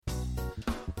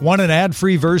Want an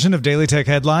ad-free version of Daily Tech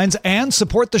Headlines and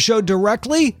support the show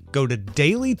directly? Go to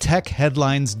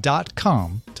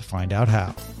dailytechheadlines.com to find out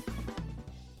how.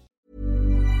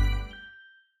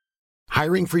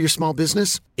 Hiring for your small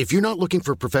business? If you're not looking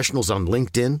for professionals on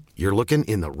LinkedIn, you're looking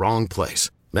in the wrong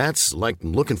place. That's like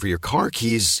looking for your car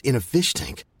keys in a fish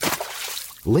tank.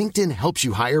 LinkedIn helps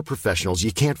you hire professionals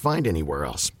you can't find anywhere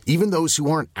else, even those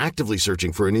who aren't actively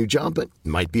searching for a new job but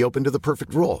might be open to the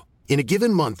perfect role. In a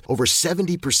given month, over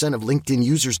 70% of LinkedIn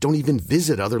users don't even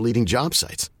visit other leading job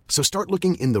sites. So start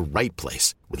looking in the right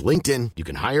place. With LinkedIn, you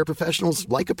can hire professionals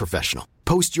like a professional.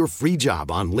 Post your free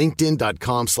job on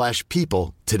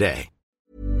linkedin.com/people today.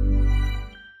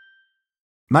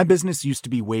 My business used to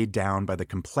be weighed down by the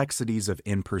complexities of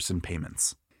in-person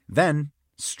payments. Then,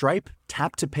 Stripe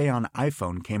Tap to Pay on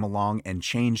iPhone came along and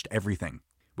changed everything.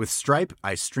 With Stripe,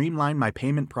 I streamlined my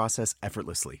payment process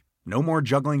effortlessly. No more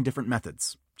juggling different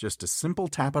methods. Just a simple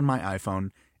tap on my iPhone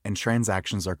and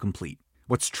transactions are complete.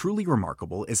 What's truly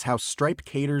remarkable is how Stripe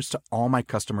caters to all my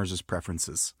customers'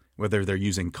 preferences. Whether they're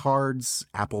using cards,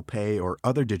 Apple Pay, or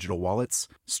other digital wallets,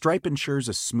 Stripe ensures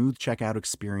a smooth checkout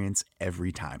experience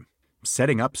every time.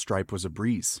 Setting up Stripe was a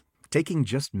breeze, taking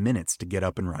just minutes to get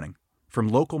up and running. From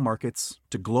local markets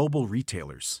to global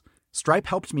retailers, Stripe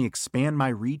helped me expand my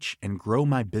reach and grow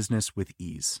my business with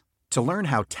ease. To learn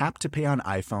how Tap to Pay on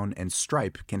iPhone and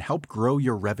Stripe can help grow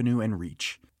your revenue and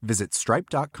reach, visit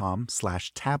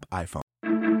stripe.com/tapiphone.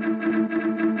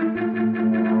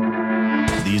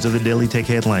 These are the Daily Tech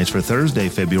Headlines for Thursday,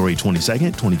 February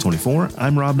 22nd, 2024.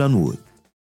 I'm Rob Dunwood.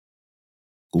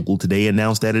 Google today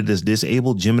announced that it has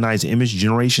disabled Gemini's image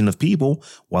generation of people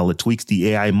while it tweaks the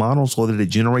AI model so that it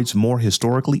generates more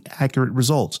historically accurate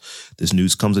results. This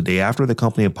news comes a day after the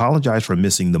company apologized for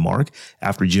missing the mark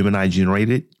after Gemini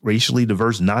generated racially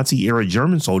diverse Nazi-era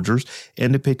German soldiers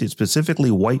and depicted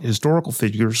specifically white historical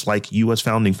figures like U.S.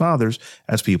 founding fathers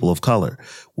as people of color.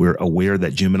 We're aware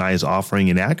that Gemini is offering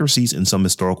inaccuracies in some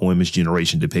historical image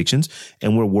generation depictions,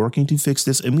 and we're working to fix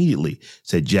this immediately,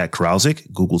 said Jack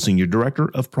Krausick, Google Senior Director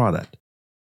of Product.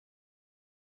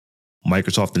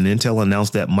 Microsoft and Intel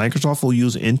announced that Microsoft will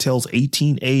use Intel's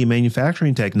 18A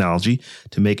manufacturing technology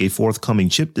to make a forthcoming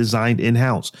chip designed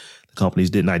in-house. The companies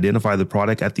didn't identify the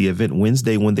product at the event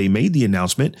Wednesday when they made the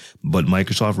announcement, but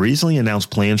Microsoft recently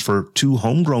announced plans for 2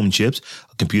 homegrown chips,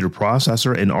 a computer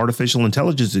processor, and artificial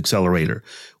intelligence accelerator.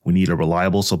 We need a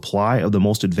reliable supply of the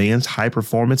most advanced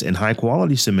high-performance and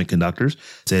high-quality semiconductors,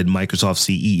 said Microsoft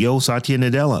CEO Satya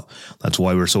Nadella. That's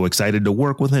why we're so excited to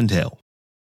work with Intel.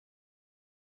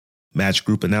 Match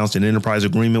Group announced an enterprise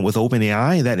agreement with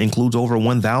OpenAI that includes over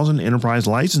 1,000 enterprise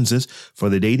licenses for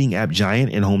the dating app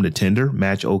giant and home to Tinder,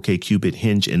 Match, OkCupid,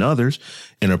 Hinge, and others.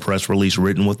 In a press release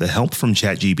written with the help from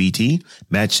ChatGPT,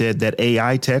 Match said that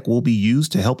AI tech will be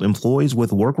used to help employees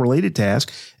with work-related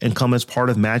tasks and come as part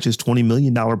of Match's $20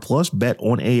 million plus bet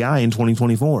on AI in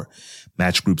 2024.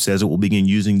 Match Group says it will begin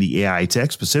using the AI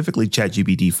tech, specifically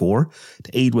ChatGPT-4,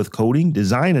 to aid with coding,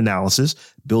 design analysis,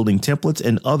 building templates,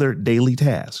 and other daily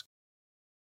tasks.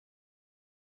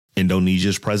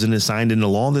 Indonesia's president signed into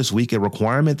law this week a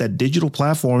requirement that digital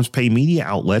platforms pay media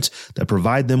outlets that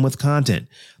provide them with content.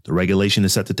 The regulation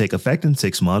is set to take effect in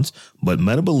 6 months, but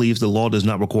Meta believes the law does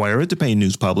not require it to pay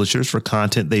news publishers for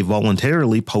content they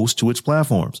voluntarily post to its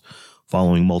platforms.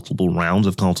 Following multiple rounds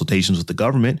of consultations with the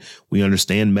government, we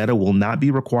understand Meta will not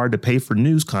be required to pay for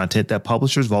news content that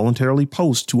publishers voluntarily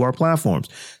post to our platforms,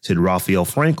 said Rafael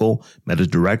Frankel, Meta's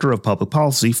Director of Public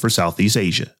Policy for Southeast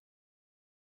Asia.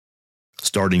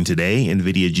 Starting today,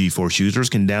 NVIDIA GeForce users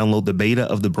can download the beta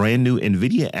of the brand new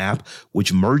NVIDIA app,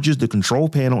 which merges the control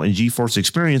panel and GeForce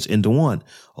experience into one,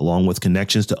 along with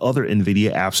connections to other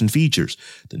NVIDIA apps and features.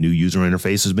 The new user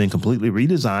interface has been completely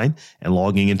redesigned, and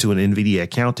logging into an NVIDIA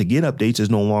account to get updates is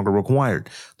no longer required.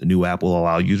 The new app will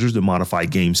allow users to modify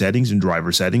game settings and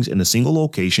driver settings in a single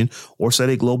location or set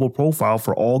a global profile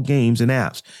for all games and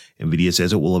apps. NVIDIA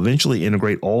says it will eventually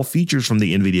integrate all features from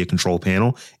the NVIDIA control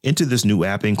panel into this new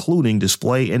app, including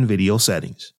display and video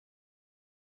settings.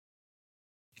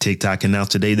 TikTok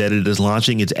announced today that it is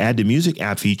launching its Add to Music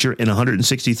app feature in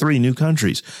 163 new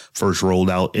countries. First rolled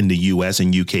out in the US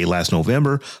and UK last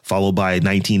November, followed by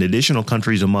 19 additional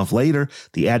countries a month later.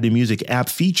 The Add to Music app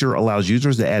feature allows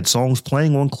users to add songs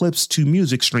playing on clips to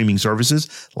music streaming services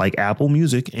like Apple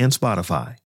Music and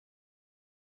Spotify.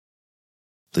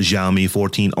 The Xiaomi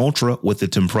 14 Ultra with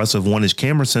its impressive 1-inch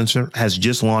camera sensor has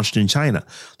just launched in China.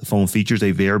 The phone features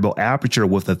a variable aperture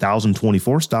with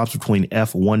 1,024 stops between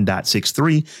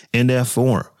f1.63 and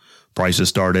f4. Prices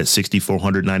start at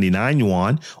 6,499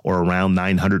 yuan, or around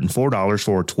 $904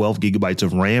 for 12 gigabytes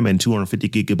of RAM and 250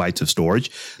 gigabytes of storage.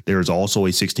 There is also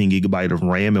a 16 gigabyte of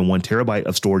RAM and 1 terabyte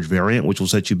of storage variant, which will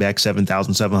set you back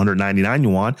 7,799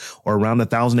 yuan, or around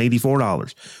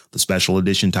 $1,084. The special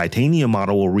edition titanium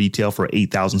model will retail for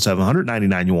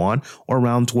 8,799 yuan, or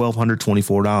around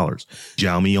 $1,224.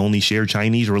 Xiaomi only shared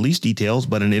Chinese release details,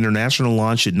 but an international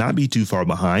launch should not be too far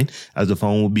behind, as the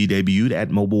phone will be debuted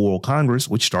at Mobile World Congress,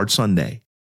 which starts Sunday.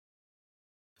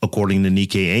 According to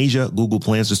Nikkei Asia, Google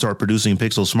plans to start producing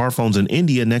Pixel smartphones in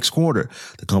India next quarter.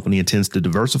 The company intends to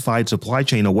diversify its supply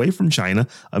chain away from China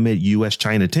amid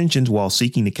U.S.-China tensions while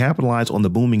seeking to capitalize on the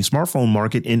booming smartphone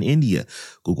market in India.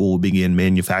 Google will begin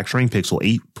manufacturing Pixel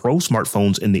 8 Pro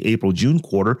smartphones in the April-June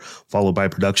quarter, followed by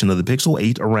production of the Pixel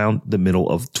 8 around the middle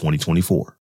of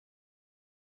 2024.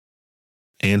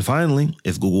 And finally,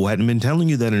 if Google hadn't been telling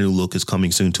you that a new look is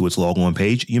coming soon to its logo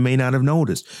page, you may not have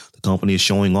noticed. The company is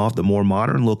showing off the more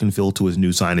modern look and feel to its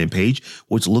new sign-in page,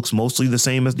 which looks mostly the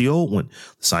same as the old one.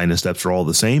 The sign-in steps are all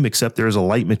the same, except there is a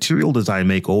light material design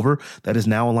makeover that is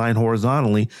now aligned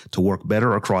horizontally to work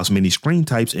better across many screen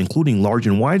types, including large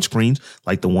and wide screens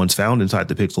like the ones found inside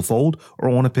the Pixel Fold or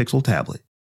on a Pixel tablet.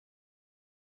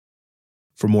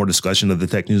 For more discussion of the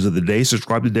tech news of the day,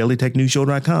 subscribe to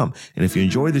dailytechnewsshow.com. And if you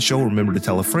enjoyed the show, remember to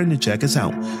tell a friend to check us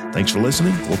out. Thanks for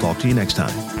listening. We'll talk to you next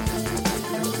time.